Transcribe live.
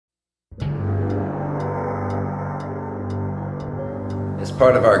As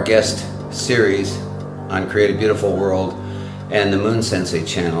part of our guest series on Create a Beautiful World and the Moon Sensei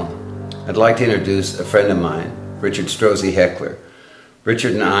channel, I'd like to introduce a friend of mine, Richard Strozzi Heckler.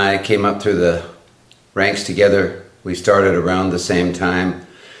 Richard and I came up through the ranks together. We started around the same time,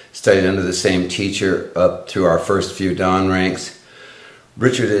 studied under the same teacher up through our first few dawn ranks.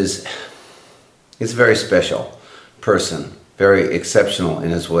 Richard is a very special person, very exceptional in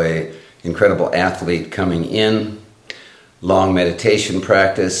his way, incredible athlete coming in, long meditation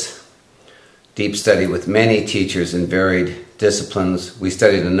practice, deep study with many teachers in varied disciplines. We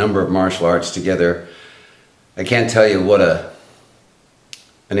studied a number of martial arts together. I can't tell you what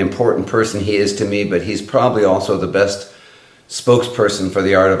an important person he is to me, but he's probably also the best spokesperson for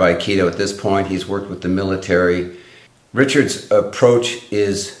the art of Aikido at this point. He's worked with the military. Richard's approach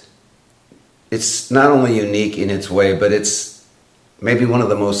it's not only unique in its way, but it's maybe one of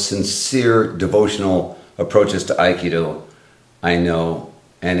the most sincere devotional approaches to Aikido I know,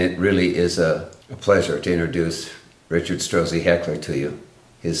 and it really is a pleasure to introduce Richard Strozzi Heckler to you.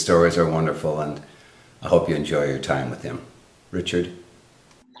 His stories are wonderful, and I hope you enjoy your time with him. Richard?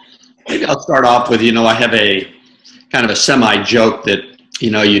 Maybe I'll start off with, I have a kind of a semi-joke that,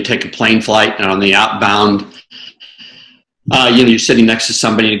 you take a plane flight and on the outbound, you're sitting next to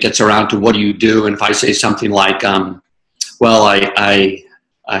somebody and it gets around to what do you do? And if I say something like, well, I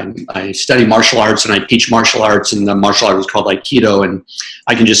study martial arts and I teach martial arts, and the martial art is called Aikido, and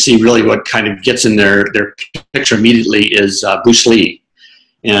I can just see really what kind of gets in their picture immediately is Bruce Lee.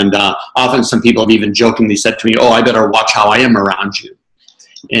 And often some people have even jokingly said to me, oh, I better watch how I am around you.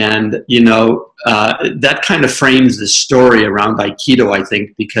 And, that kind of frames the story around Aikido, I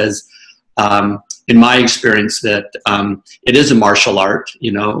think, because in my experience that it is a martial art.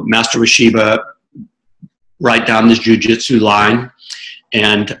 Master Washiba right down this jiu-jitsu line.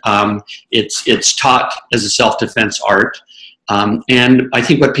 And it's taught as a self-defense art. And I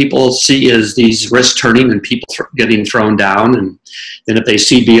think what people see is these wrist turning and people getting thrown down. And then if they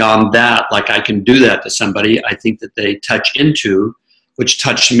see beyond that, like I can do that to somebody, I think that they touch into, which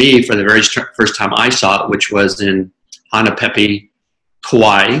touched me for the very first time I saw it, which was in Hanapepe,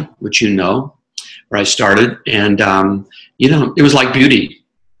 Kauai, which where I started. And, it was like beauty.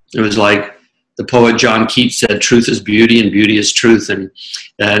 It was like, the poet John Keats said, truth is beauty and beauty is truth. And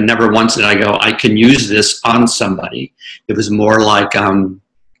never once did I go, I can use this on somebody. It was more like, I want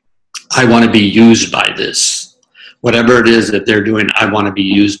to be used by this. Whatever it is that they're doing, I want to be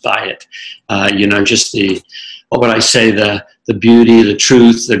used by it. Just what would I say, the beauty, the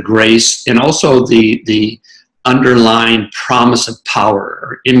truth, the grace, and also the underlying promise of power,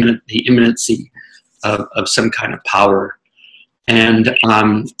 or the imminency of some kind of power. And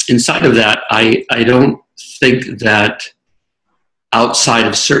inside of that, I don't think that outside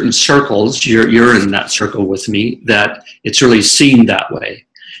of certain circles, you're in that circle with me, that it's really seen that way.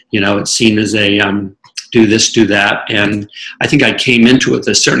 It's seen as a do this, do that. And I think I came into it with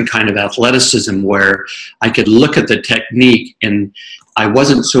a certain kind of athleticism where I could look at the technique and I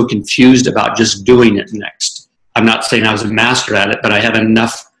wasn't so confused about just doing it next. I'm not saying I was a master at it, but I had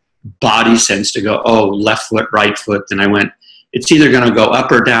enough body sense to go, oh, left foot, right foot. And I went, it's either going to go up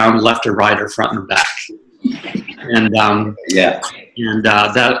or down, left or right, or front or back. And that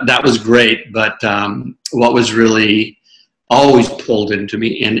was great. But what was really always pulled into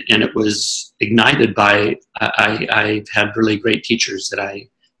me, and it was ignited by, I've had really great teachers that I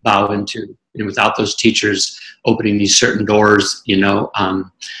bow into. And without those teachers opening these certain doors,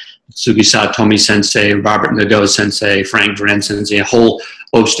 Sugisa Tomi Sensei, Robert Nadeau Sensei, Frank Duran Sensei, a whole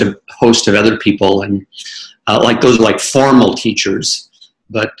host of other people, and those are like formal teachers,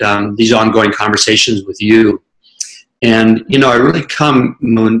 but these ongoing conversations with you, and I really come,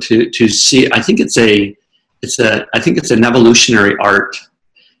 Moon, to see. I think it's an evolutionary art,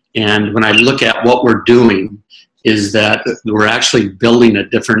 and when I look at what we're doing, is that we're actually building a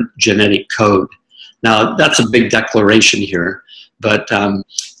different genetic code. Now that's a big declaration here, but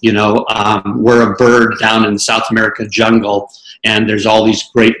we're a bird down in the South America jungle, and there's all these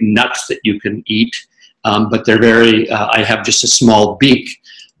great nuts that you can eat. But they're I have just a small beak,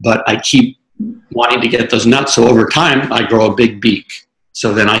 but I keep wanting to get those nuts. So over time, I grow a big beak.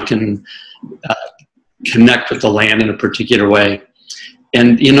 So then I can connect with the land in a particular way.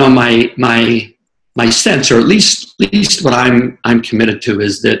 And, my sense, or at least what I'm committed to,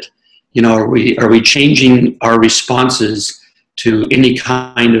 is that, are we changing our responses to any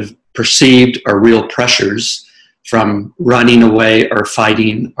kind of perceived or real pressures, from running away or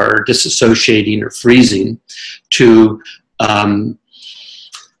fighting or disassociating or freezing to,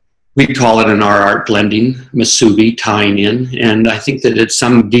 we call it in our art blending, masubi, tying in. And I think that at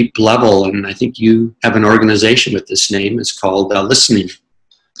some deep level, and I think you have an organization with this name, it's called Listening.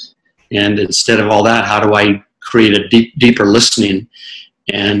 And instead of all that, how do I create a deeper listening?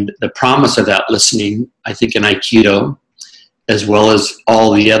 And the promise of that listening, I think in Aikido, as well as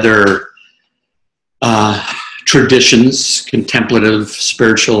all the other traditions, contemplative,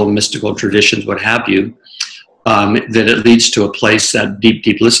 spiritual, mystical traditions, what have you, that it leads to a place, that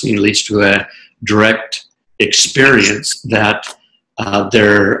deep listening leads to a direct experience that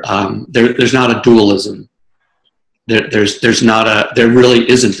there's not a dualism. There really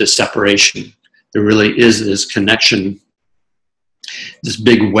isn't this separation. There really is this connection, this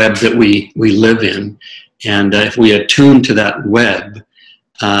big web that we live in. And if we attune to that web,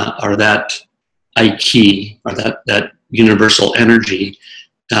 or that Aiki, or that universal energy,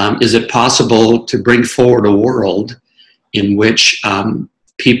 is it possible to bring forward a world in which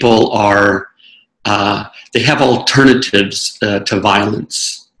people are, they have alternatives to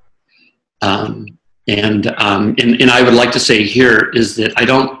violence? And I would like to say here is that I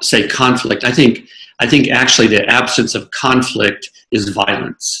don't say conflict. I think actually the absence of conflict is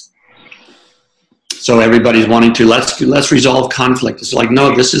violence. So everybody's wanting to, let's resolve conflict. It's like,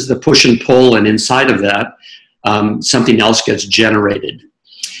 no, this is the push and pull, and inside of that, something else gets generated.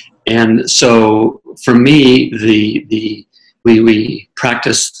 And so for me, we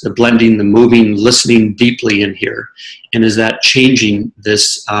practice the blending, the moving, listening deeply in here. And is that changing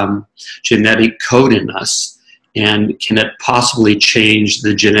this genetic code in us? And can it possibly change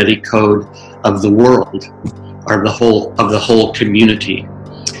the genetic code of the world, or of the whole community?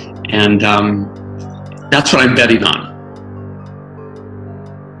 And that's what I'm betting on.